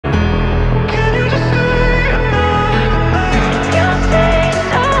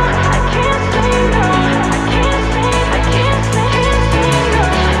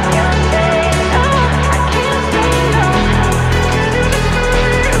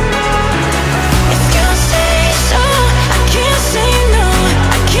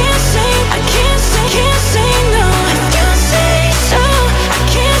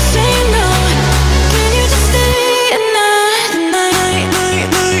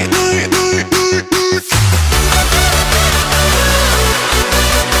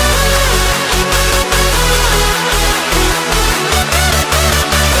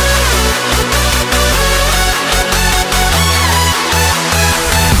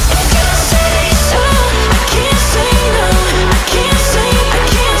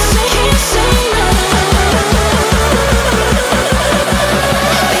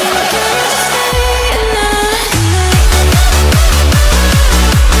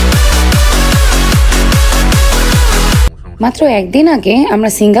মাত্র একদিন আগে আমরা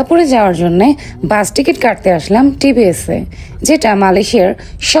সিঙ্গাপুরে যাওয়ার জন্য বাস টিকিট কাটতে আসলাম টিবিএসে, যেটা মালয়েশিয়ার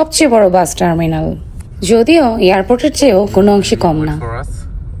সবচেয়ে বড় বাস টার্মিনাল, যদিও এয়ারপোর্টের চেয়েও কোনো অংশে কম না।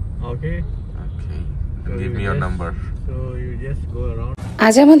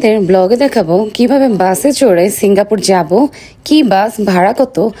 আজ আমাদের ব্লগে দেখাবো কিভাবে বাসে চড়ে সিঙ্গাপুর যাব, কি বাস ভাড়া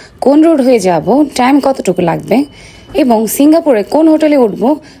কত, কোন রোড হয়ে যাব, টাইম কতটুকু লাগবে এবং সিঙ্গাপুরে কোন হোটেলে উঠবো,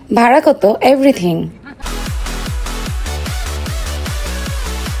 ভাড়া কত, everything.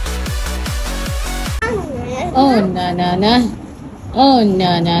 Oh na na na, oh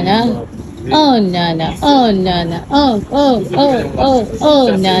na na na, oh na na, oh na na, oh oh oh oh oh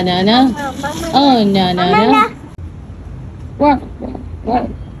na na na, oh na na na. Wow wow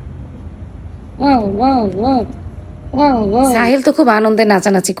wow wow wow wow wow. Sahil তো খুব আনন্দে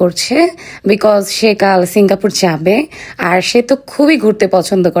নাচানাচি করছে, because সে কাল Singapore যাবে আর সে তো খুবই ঘুরতে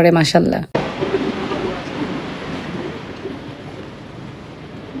পছন্দ করে, মাশাআল্লাহ।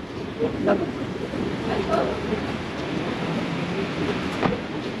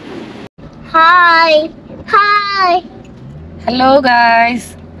 Hi. Hi. Hello guys,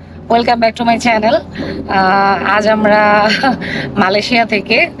 welcome back to my channel. আজ আমরা মালয়েশিয়া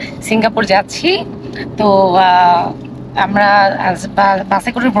থেকে সিঙ্গাপুর যাচ্ছি। তো আমরা আজ বাসে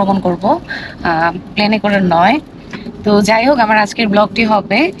করে ভ্রমণ করব, প্লেনে করে নয়। তো যাই হোক, আমার আজকের ব্লগটি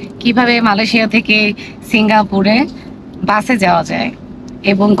হবে কিভাবে মালয়েশিয়া থেকে সিঙ্গাপুরে বাসে যাওয়া যায়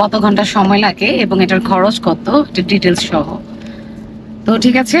এবং কত ঘন্টা সময় লাগে এবং এটার খরচ কত, এটা ডিটেলস সহ। তো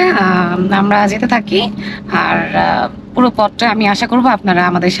ঠিক আছে, আমরা যেতে থাকি আর পুরো পথটা আমি আশা করব আপনারা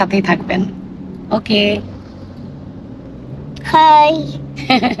আমাদের সাথেই থাকবেন। ওকে, Hi.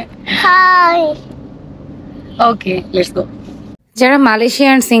 Hi. Okay, let's go. যারা মালয়েশিয়া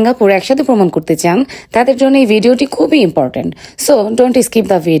আর সিঙ্গাপুর একসাথে ভ্রমণ করতে চান তাদের জন্য এই ভিডিওটি খুবই important, so don't skip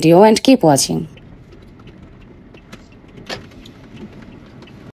the video and keep watching.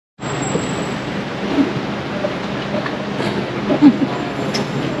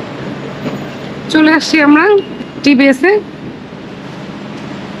 চলে আসছি আমরা টিবিএসে।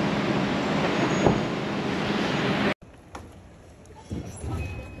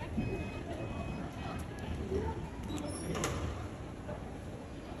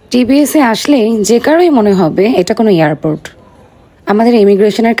 টিবিএসে আসলেই যে কারোই মনে হবে এটা কোনো এয়ারপোর্ট। আমাদের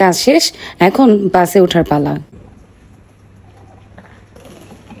ইমিগ্রেশনের কাজ শেষ, এখন বাসে ওঠার পালা।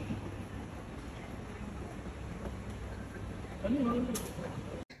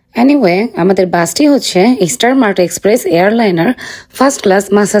 এনিওয়ে, আমাদের বাসটি হচ্ছে star mart express airliner first class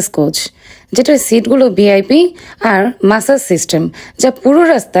massage coach, যেটার সিটগুলো ভিআইপি আর মাসাজ সিস্টেম, যা পুরো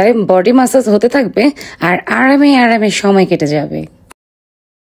রাস্তায় বডি মাসাজ হতে থাকবে আর আরামে আরামে সময় কেটে যাবে।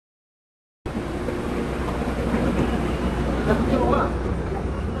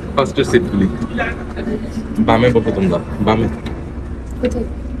 ফার্স্টের সিটগুলি বামে বসো তোমরা, বামে।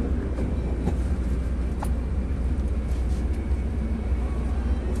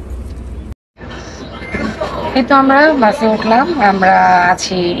 এই তো আমরা বাসে উঠলাম, আমরা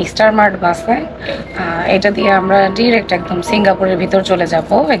আছি স্টার মার্ট বাসে। এটা দিয়ে আমরা ডিরেক্ট একদম সিঙ্গাপুরের ভিতর চলে যাব,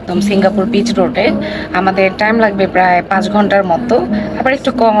 একদম সিঙ্গাপুর বিচ রোডে। আমাদের টাইম লাগবে প্রায় 5 ঘন্টার মতো, আবার একটু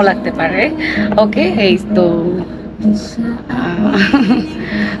কমও লাগতে পারে। ওকে, এই তো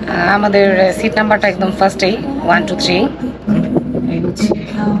আমাদের সিট নাম্বারটা একদম ফার্স্টেই 1 2 3। এই হচ্ছে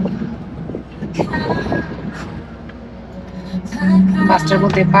বাসটার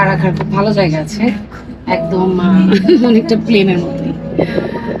মধ্যে পা রাখার খুব ভালো জায়গা আছে, একদম অনেকটা প্লেনের মতোই।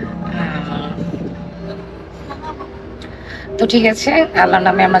 তো ঠিক আছে, আল্লাহর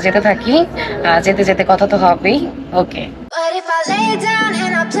নামে আমরা যেতে থাকি, যেতে যেতে কথা তো হবেই। ওকে,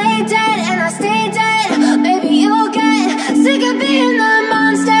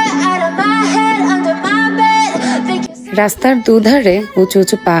 রাস্তার দুধারে উঁচু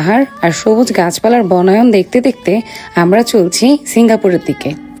উঁচু পাহাড় আর সবুজ গাছপালার বনায়ন দেখতে দেখতে আমরা চলছি সিঙ্গাপুরের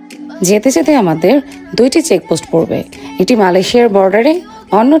দিকে। যেতে যেতে আমাদের 2টি চেকপোস্ট পড়বে, একটি মালয়েশিয়ার বর্ডারে,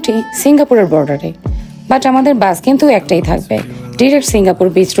 অন্যটি সিঙ্গাপুরের বর্ডারে। বাট আমাদের বাস কিন্তু একটাই থাকবে, ডিরেক্ট সিঙ্গাপুর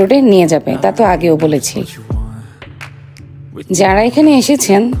বিচ রোডে নিয়ে যাবে, তা তো আগেও বলেছি। যারা এখানে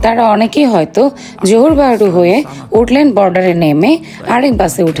এসেছেন তারা অনেকেই হয়তো জোহর বারু হয়ে উডল্যান্ড বর্ডারে নেমে আরেক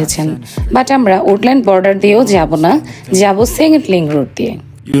বাসে উঠেছেন, বাট আমরা উডল্যান্ড বর্ডার দিয়েও যাব না, যাব সেকেন্ড লিঙ্ক রোড দিয়ে।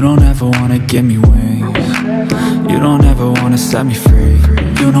 You don't ever wanna give me wings, you don't ever wanna set me free.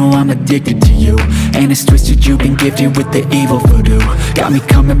 You know I'm addicted to you, and it's twisted, you've been gifted with the evil voodoo. Got me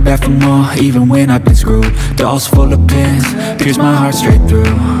coming back for more, even when I've been screwed. Dolls full of pins, pierce my heart straight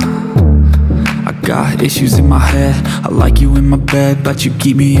through. I got issues in my head, I like you in my bed, but you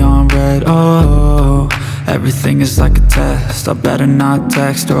keep me on red. Oh, Everything is like a test. I better not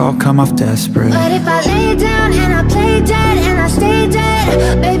text or I'll come off desperate. But if I lay down and I play dead and I stay dead,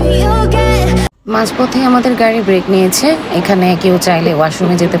 baby you'll get. মাঝপথে আমাদের গাড়ি break নিয়েছে। এখানে কেউ চাইলে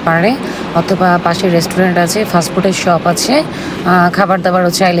ওয়াশরুমে যেতে পারে, অথবা পাশে রেস্টুরেন্ট আছে, ফাস্টফুডের শপ আছে, খাবার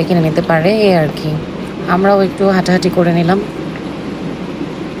দাবারও চাইলে কিনে নিতে পারে, এই আর কি। আমরাও একটু হাঁটাহাঁটি করে নিলাম।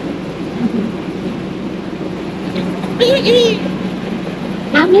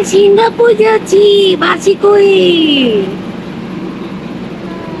 আমি সিঙ্গাপুর যাচ্ছি, বাসি কই?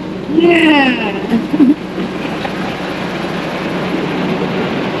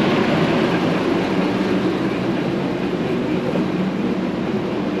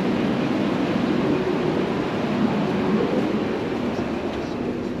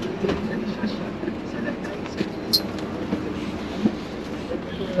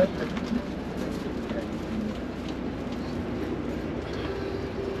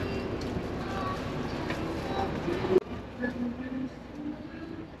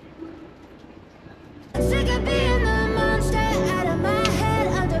 Sick of being the monster out of my head,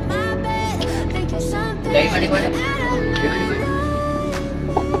 under my bed, thinking something out of my mind.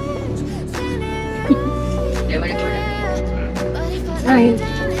 Hi.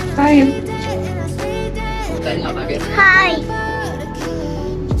 Hi. Hi.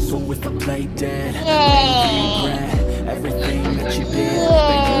 So if I play dead, Yeah. everything that you did,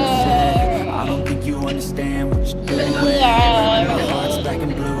 everything you said, I don't think you understand what you're doing. My heart's black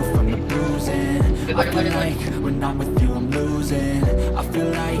and blue from the bruising. I feel like when I'm with you I'm losing. I feel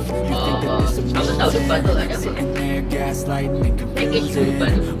like you think that this is amusing. Sitting there gaslighting and confusing.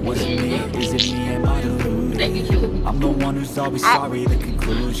 Was it me? Is it me? Am I deluded? I'm the one who's always sorry, the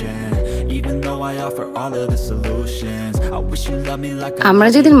conclusion. Even though I offer all of the solutions, I wish you loved me like আমরা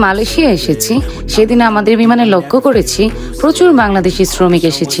যেদিন Malaysia এসেছি সেদিন আমাদের বিমানে লক্ষ্য করেছি প্রচুর বাংলাদেশি শ্রমিক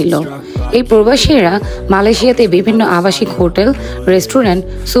এসেছিল। এই প্রবাসীরা মালয়েশিয়াতে বিভিন্ন আবাসিক hotel, restaurant,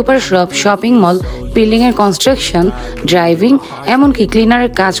 super shop, shopping mall, building এর কনস্ট্রাকশন, ড্রাইভিং, এমনকি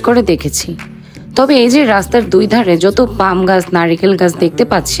ক্লিনারের কাজ করে দেখেছি। তবে এই যে রাস্তার দুই ধারে যত পাম গাছ, নারিকেল গাছ দেখতে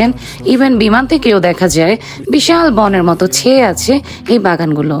পাচ্ছেন, ইভেন বিমান থেকেও দেখা যায় বিশাল বনের মতো ছেয়ে আছে এই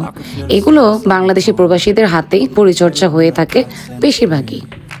বাগানগুলো। এগুলো বাংলাদেশি প্রবাসীদের হাতেই পরিচর্যা হয়ে থাকে বেশিরভাগই।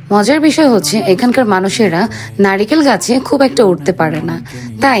 মজার বিষয় হচ্ছে এখানকার মানুষেরা নারিকেল গাছে খুব একটা উঠতে পারে না,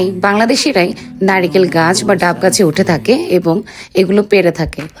 তাই বাংলাদেশিরাই নারিকেল গাছ বা ডাব গাছে উঠে থাকে এবং এগুলো পেরে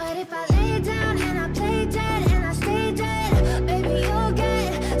থাকে। But if I lay down and I play dead and I stay dead, baby you'll get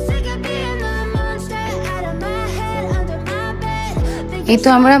sick of being the monster out of my head, under my bed. এই তো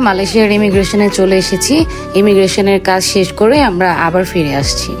আমরা মালয়েশিয়ার ইমিগ্রেশনে চলে এসেছি। ইমিগ্রেশনের কাজ শেষ করে আমরা আবার ফিরে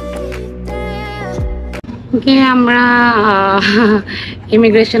আসছি। আমরা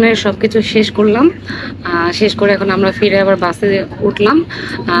ইমিগ্রেশনের সবকিছু শেষ করলাম, শেষ করে এখন আমরা ফিরে আবার বাসে উঠলাম।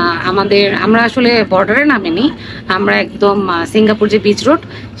 আমরা আসলে বর্ডারে নামিনি, আমরা একদম সিঙ্গাপুর যে বিচ রোড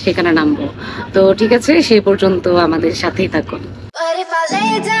সেখানে নামবো। তো ঠিক আছে, সেই পর্যন্ত আমাদের সাথেই থাকুন। But if I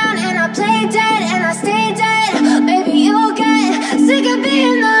lay down and I play dead and I stay dead, baby you'll get sick of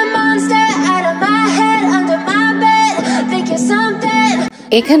being the monster out of my head, under my bed, thinking something.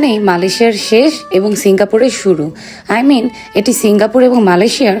 এখানেই মালয়েশিয়ার শেষ এবং সিঙ্গাপুরের শুরু। এটি সিঙ্গাপুর এবং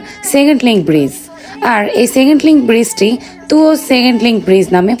মালয়েশিয়ার second link bridge, আর এই সেকেন্ড লিঙ্ক ব্রিজটি তুও সেকেন্ড লিঙ্ক ব্রিজ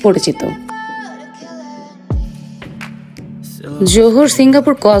নামে পরিচিত। জোহর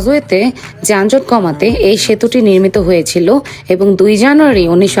সিঙ্গাপুর কজওয়েতে যানজট কমাতে এই সেতুটি নির্মিত হয়েছিল এবং 2 জানুয়ারি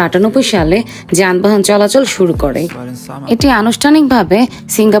 1998 সালে যানবাহন চলাচল শুরু করে। এটি আনুষ্ঠানিকভাবে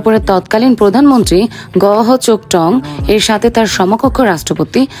সিঙ্গাপুরের তৎকালীন প্রধানমন্ত্রী গহ চোক টং এর সাথে তার সমকক্ষ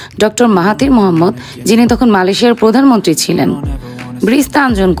রাষ্ট্রপতি ডক্টর মাহাথির মোহাম্মদ, যিনি তখন মালয়েশিয়ার প্রধানমন্ত্রী ছিলেন। ব্রিজ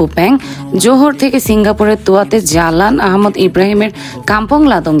তানজুন কুপ্যাং জোহর থেকে সিঙ্গাপুরের তোয়াতে জালান আহমদ ইব্রাহিমের কাম্পং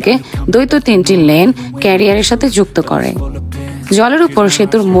লাদংকে দ্বৈত 3টি লেন ক্যারিয়ারের সাথে যুক্ত করে। জলের উপর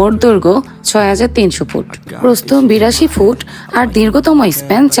সেতুর মোট দৈর্ঘ্য 6300 ফুট, প্রস্থ 82 ফুট আর দীর্ঘতম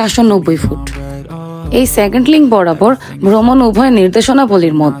স্প্যান 490 ফুট। এই সেকেন্ড লিঙ্ক বরাবর ভ্রমণ উভয়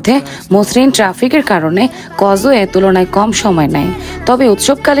নির্দেশনাবলীর মধ্যে মসৃণ ট্রাফিকের কারণে কজওয়ে তুলনায় কম সময় নেয়। তবে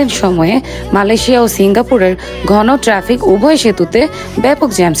উৎসবকালীন সময়ে মালয়েশিয়া ও সিঙ্গাপুরের ঘন ট্রাফিক উভয় সেতুতে ব্যাপক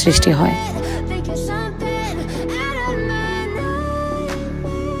জ্যাম সৃষ্টি হয়।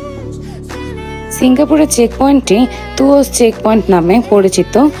 সিঙ্গাপুরের চেকপয়েন্টটি তুওস চেকপয়েন্ট নামে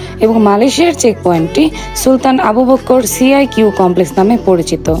পরিচিত এবং মালয়েশিয়ার চেকপয়েন্টটি সুলতান আবু বকর CIQ কমপ্লেক্স নামে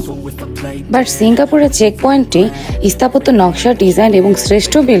পরিচিত। বাট সিঙ্গাপুরের চেকপয়েন্টটি স্থাপত্য নকশা, ডিজাইন এবং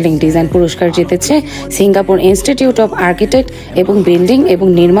শ্রেষ্ঠ বিল্ডিং ডিজাইন পুরস্কার জিতেছে সিঙ্গাপুর ইনস্টিটিউট অফ আর্কিটেক্ট এবং বিল্ডিং এবং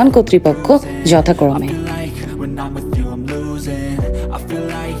নির্মাণ কর্তৃপক্ষ যথাক্রমে।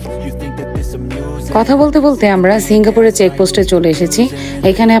 কথা বলতে বলতে আমরা সিঙ্গাপুরের চেকপোস্টে চলে এসেছি।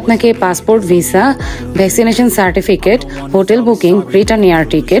 এখানে আপনাকে passport, visa, vaccination certificate, hotel booking, return air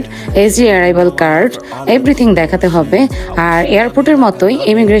ticket, SD arrival card everything দেখাতে হবে। আর এয়ারপোর্টের মতোই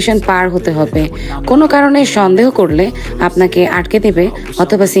ইমিগ্রেশন পার হতে হবে। কোনো কারণে সন্দেহ করলে আপনাকে আটকে দেবে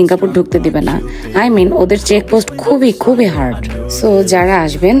অথবা সিঙ্গাপুর ঢুকতে দিবে না। আই মিন ওদের চেকপোস্ট খুবই খুবই হার্ড। সো যারা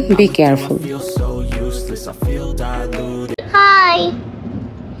আসবেন বি কেয়ারফুল। Hi.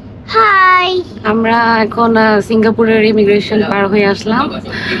 Hi. আমরা এখন সিঙ্গাপুরের ইমিগ্রেশন পার হয়ে আসলাম।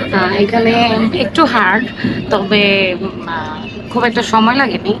 এখানে একটু হার্ড, তবে খুব একটা সময়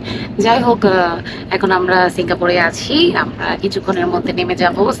লাগেনি। যাই হোক, এখন আমরা সিঙ্গাপুরে আছি। আমরা কিছুক্ষণের মধ্যে নেমে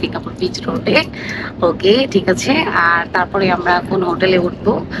যাব সিঙ্গাপুর বিচ রোডে। ওকে, ঠিক আছে। আর তারপরে আমরা কোন হোটেলে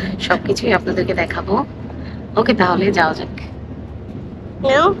উঠবো সবকিছুই আপনাদেরকে দেখাবো। ওকে, তাহলে যাওয়া যাক।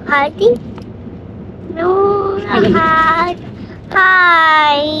 No hiding. No hide.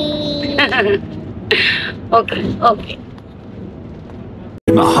 Hi. Okay, okay.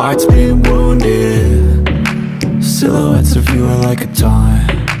 My heart's been wounded. Silhouettes of you are like a taunt.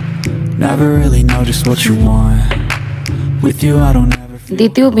 Never really know just what you want. With you I don't ever feel.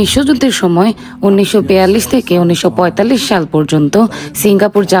 দ্বিতীয় বিশ্বযুদ্ধের সময় 1942 থেকে 1945 সাল পর্যন্ত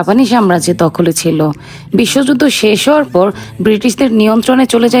Singapore জাপানি সাম্রাজ্যের দখলে ছিল। বিশ্বযুদ্ধ শেষ হওয়ার পর ব্রিটিশদের নিয়ন্ত্রণে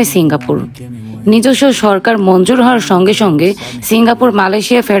চলে যায় সিঙ্গাপুর। নিজস্ব সরকার মঞ্জুর হওয়ার সঙ্গে সঙ্গে সিঙ্গাপুর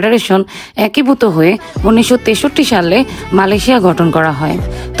মালয়েশিয়া ফেডারেশন একীভূত হয়ে 1963 সালে মালয়েশিয়া গঠন করা হয়।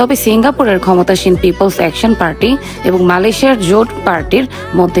 তবে সিঙ্গাপুরের ক্ষমতাসীন পিপলস অ্যাকশন পার্টি এবং মালয়েশিয়ার জোট পার্টির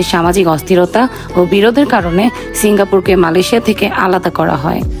মধ্যে সামাজিক অস্থিরতা ও বিরোধের কারণে সিঙ্গাপুরকে মালয়েশিয়া থেকে আলাদা করা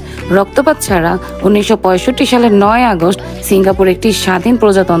হয়। রক্তপাত ছাড়া 1965 সালের 9 আগস্ট সিঙ্গাপুর একটি স্বাধীন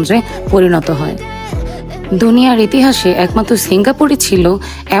প্রজাতন্ত্রে পরিণত হয়। দুনিয়ার ইতিহাসে একমাত্র সিঙ্গাপুরই ছিল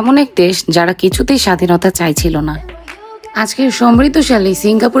এমন এক দেশ যারা কিছুতেই স্বাধীনতা চাইছিল না। আজকের সমৃদ্ধশালী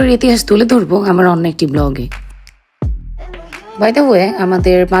সিঙ্গাপুরের ইতিহাস তুলে ধরবো আমার অন্য একটি ব্লগে। বাই দ্য ওয়ে,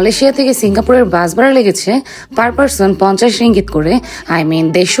 আমাদের মালয়েশিয়া থেকে সিঙ্গাপুরের বাস ভাড়া লেগেছে পার পারসন 50 রিঙ্গিত করে, আই মিন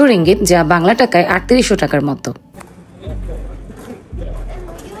 150 রিঙ্গিত, যা বাংলা টাকায় 3800 টাকার মতো।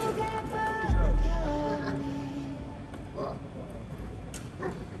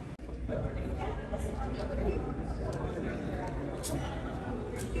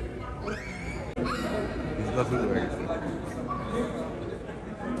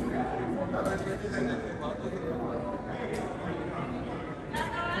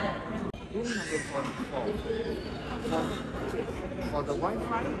 For the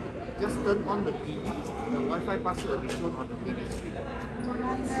Wi-Fi, just turn on the TV. The Wi-Fi password will be shown on the TV screen.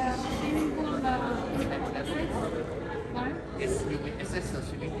 Yes, you will access the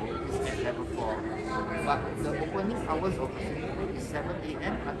swimming pool is at level 4. But the opening hours of the swimming pool is 7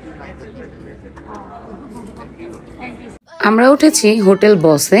 a.m. until 9:30 p.m. Thank you. আমরা উঠেছি hotel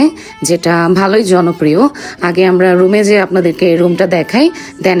বসে, যেটা ভালোই জনপ্রিয়। আগে আমরা রুমে যে আপনাদেরকে রুমটা দেখাই,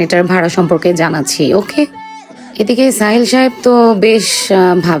 দেন এটার ভাড়া সম্পর্কে জানাচ্ছি। ওকে, এদিকে সাহিল সাহেব তো বেশ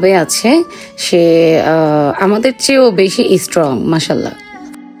ভাবে আছে, সে আমাদের চেয়েও বেশি স্ট্রং, মাশাল্লাহ।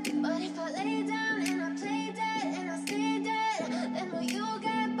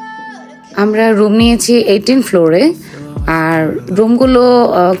 আমরা রুম নিয়েছি 18 ফ্লোরে। আর রুমগুলো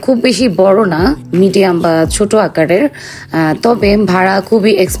খুব বেশি বড় না, মিডিয়াম বা ছোট আকারের, তবে ভাড়া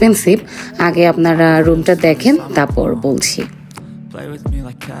খুবই এক্সপেন্সিভ। আগে আপনারা রুমটা দেখেন, তারপর বলছি।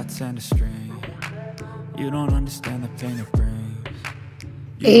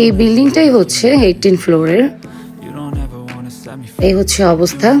 এই বিল্ডিংটাই হচ্ছে 18 ফ্লোরের। এই হচ্ছে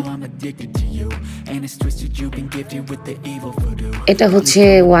অবস্থা। এটা হচ্ছে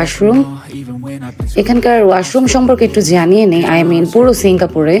ওয়াশরুম। এখানকার ওয়াশরুম সম্পর্কে একটু জানিয়ে নেই। আই মিন পুরো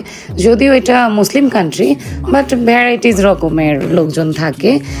সিঙ্গাপুরে, যদিও এটা মুসলিম কান্ট্রি, বাট ভ্যারাইটিস রকমের লোকজন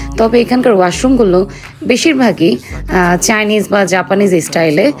থাকে। তবে এখানকার ওয়াশরুমগুলো বেশিরভাগই চাইনিজ বা জাপানিজ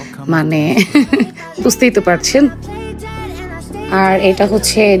স্টাইলে, মানে বুঝতেই তো পারছেন। আর এটা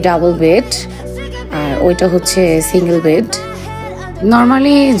হচ্ছে ডাবল বেড, আর ওইটা হচ্ছে সিঙ্গেল বেড।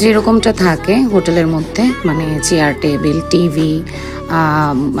 নর্মালি যেরকমটা থাকে হোটেলের মধ্যে, মানে chair, table, TV,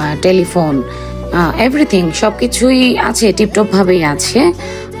 telephone, everything সব কিছুই আছে, টিপটপ ভাবেই আছে।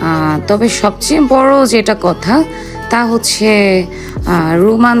 তবে সবচেয়ে বড় যেটা কথা তা হচ্ছে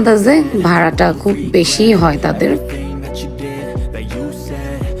রুম আন্দাজে ভাড়াটা খুব বেশি হয় তাদের।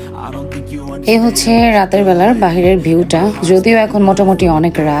 এ হচ্ছে রাতের বেলার বাহিরের ভিউটা, যদিও এখন মোটামুটি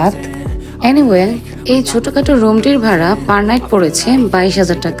অনেক রাত। এনিওয়ে, এই ছোটখাটো রুমটির ভাড়া পার নাইট পড়েছে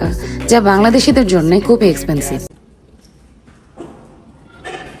 22,000 টাকা, যা বাংলাদেশিদের জন্য খুবই এক্সপেন্সিভ।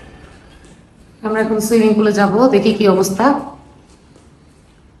 আমরা এখন সুইমিং পুলে যাব, দেখি কি অবস্থা।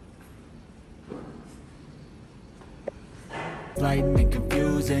 gaslighting and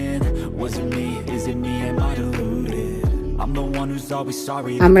confusing. Was it me? Is it me? Am I deluded? I'm the one who's always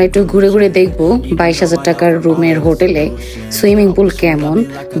sorry. আমরা একটু ঘুরে ঘুরে দেখবো 22,000 টাকার রুমের হোটেলে সুইমিং পুল কেমন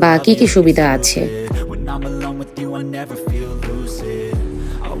বা কি কি সুবিধা আছে। When I'm alone with you, I never feel lucid.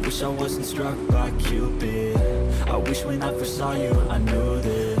 I wish I wasn't struck by Cupid. I wish when I first saw you, I knew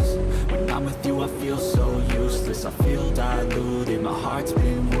this. When I'm with you, I feel so useless. I feel diluted, my heart's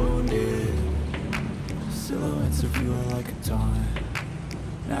been wounded. Silhouettes of you are like a taunt.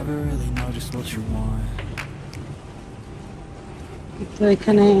 Never really know just what you want. তো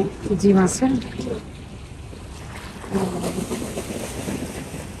এখানে gym আছে।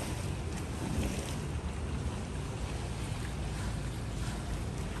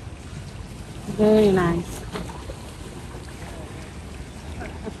 Very nice.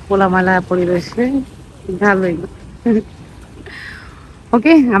 খোলামেলা পরিবেশে ভালোই।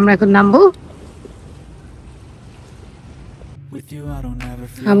 ওকে, আমরা এখন নামবো।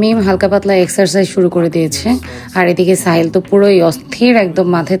 আমি হালকা পাতলা এক্সারসাইজ শুরু করে দিয়েছে, আর এদিকে সাহিল তো পুরোই অস্থির, একদম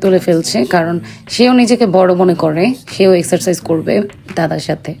মাথায় তুলে ফেলছে, কারণ সেও নিজেকে বড় মনে করে, সেও এক্সারসাইজ করবে দাদার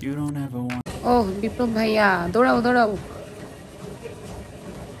সাথে। ও বিপ্লব ভাইয়া, দৌড়াও দৌড়াও।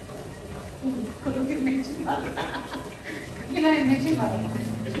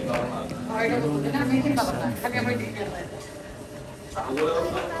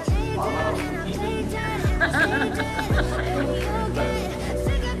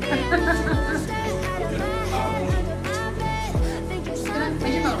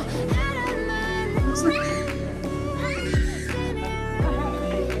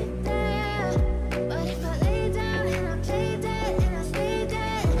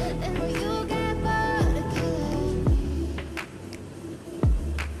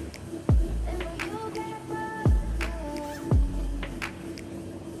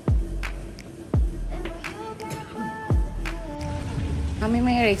 আমি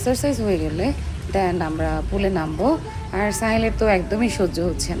মেয়ের এক্সারসাইজ হয়ে গেলে দেন আমরা পুলে নামবো, আর সাহিলের তো একদমই সহ্য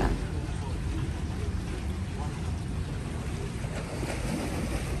হচ্ছে না।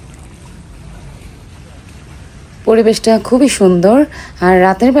 পরিবেশটা খুবই সুন্দর, আর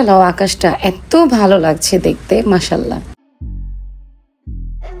রাতের বেলাও আকাশটা এত ভালো লাগছে দেখতে, মাশাআল্লাহ।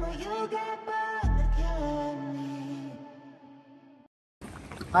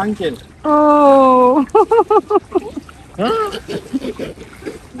 Uncle O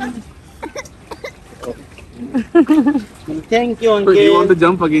Thank you, uncle. You want to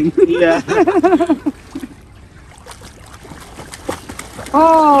jump again? Yeah.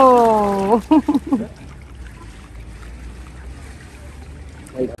 Oh.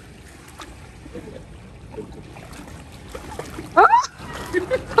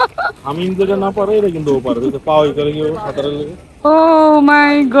 আমি ইনজেটা না পারে এটা কিন্তু ও পারে, তো পাওই করে গিয়ে সাঁতারে লাগে। Oh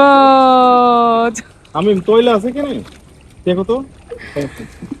my god. আমি টয়লেট আছে কেন দেখো তো।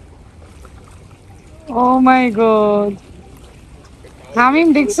 Oh my god. হামিম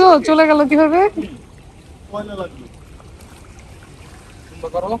দেখছো চলে গেল কিভাবে? টয়লেট লাগবে তোমরা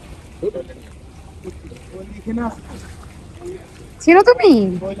করো এখানে আছে ছিল তুমি?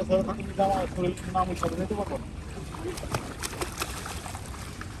 টয়লেট ছাড়া তুমি যাও শরীর নাম করে দিতে পারবো।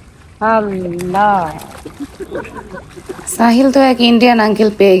 আল্লাহ, সাহিল তো এক ইন্ডিয়ান আঙ্কেল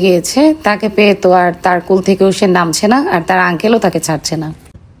পেয়ে গিয়েছে, তাকে পেয়ে তো আর তার কুল থেকেও সে নামছে না, আর তার আঙ্কেলও তাকে ছাড়ছে না।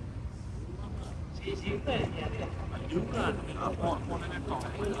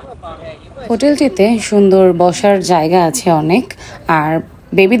 হোটেলটিতে সুন্দর বসার জায়গা আছে অনেক, আর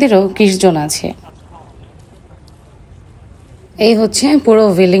বেবিদেরও কিসজন আছে। এই হচ্ছে পুরো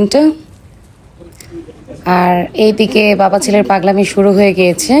বিল্ডিংটা, আর এইদিকে বাবা ছেলের পাগলামি শুরু হয়ে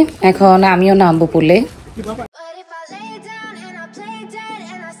গিয়েছে। এখন আমিও নামবো পুলে। But if I lay down and I play dead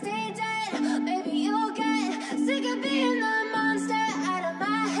and I stay dead, baby, you'll get sick of being the monster out of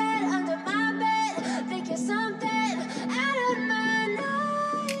my head, under my bed. Think you're something out of my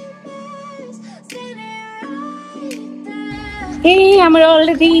nightmares. Standing right there. এই আমরা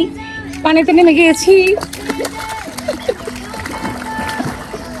already পানিতে নেমে গিয়েছি।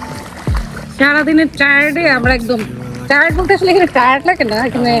 সারাদিনের টায়ার্ডে আমরা একদম tired বলতে আসলে এখানে টায়ার্ড লাগে না,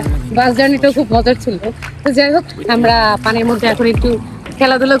 এখানে বাস জার্নিটাও খুব মজার ছিল। তো যাই হোক, আমরা পানির মধ্যে এখন একটু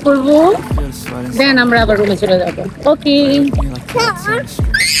খেলাধুলা করবো, দেন আমরা আবার রুমে চলে যাবো। ওকে,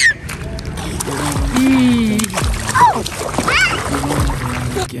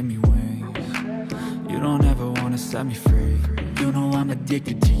 Give me wings. You don't ever wanna set me free. You know I'm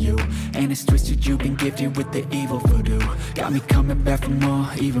addicted to you, and it's twisted. You've been gifted with the evil voodoo. Got me coming back for more,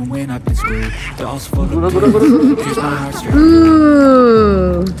 even when I've been screwed. Dolls full of blue. Here's my heart straight.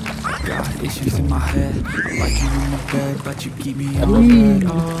 Got issues in my head. I like you in my bed, but you keep me on the bed.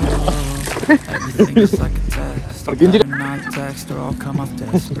 Oh, everything is like a test. I'm not text or I'll come off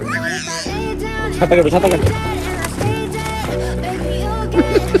desperate. What if I lay down and I stay dead? Baby, you'll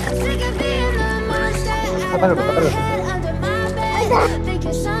get sick of being the monster out of my head, under my bed. Think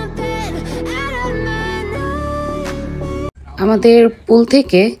you're something out of my nose. আমাদের পুল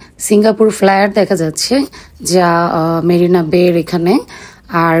থেকে Singapore flyer দেখা যাচ্ছে, যা মেরিনা বের এখানে।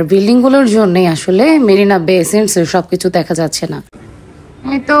 আর বিল্ডিংগুলোর জন্যই আসলে মেরিনা বে এসেন্সের সবকিছু দেখা যাচ্ছে না।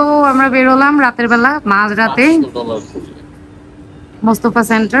 এই তো আমরা বেরোলাম রাতের বেলা, মাঝরাতে, মোস্তফা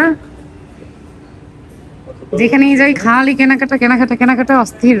সেন্টার। যেখানেই যাই খালি কেনাকাটা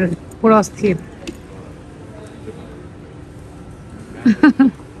অস্থির, পুরো অস্থির।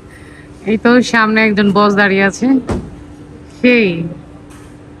 এই তো সামনে একজন বস দাঁড়িয়ে আছে, সেই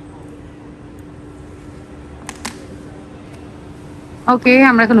ওকে।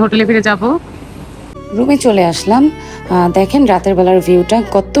 আমরা এখন হোটেলে ফিরে যাব। রুমে চলে আসলাম। দেখেন রাতের বেলার ভিউটা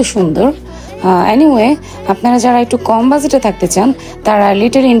কত সুন্দর। এনিওয়ে, আপনারা যারা একটু কম বাজেটে থাকতে চান তারা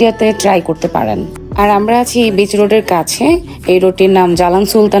লিটল ইন্ডিয়াতে ট্রাই করতে পারেন। আর আমরা আছি বিচ রোডের কাছে। এই রোডটির নাম জালান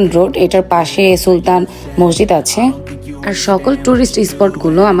সুলতান রোড। এটার পাশে সুলতান মসজিদ আছে। আর সকল টুরিস্ট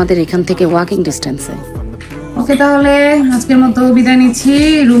স্পটগুলো আমাদের এখান থেকে ওয়াকিং ডিস্টেন্সে। ওকে, তাহলে আজকের মতো বিদায় নিচ্ছি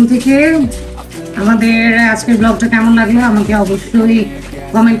রুম থেকে। আমাদের আজকের ব্লগটা কেমন লাগলো আমাকে অবশ্যই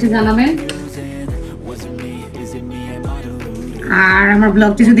কমেন্টে জানাবেন। আর আমার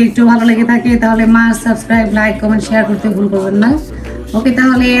ব্লগটি যদি একটু ভালো লেগে থাকে তাহলে must subscribe, like, comment, share করতে ভুল করবেন না। ওকে,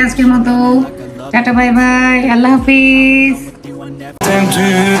 তাহলে আজকের মতো টাটা, বাই বাই, আল্লাহ হাফিজ।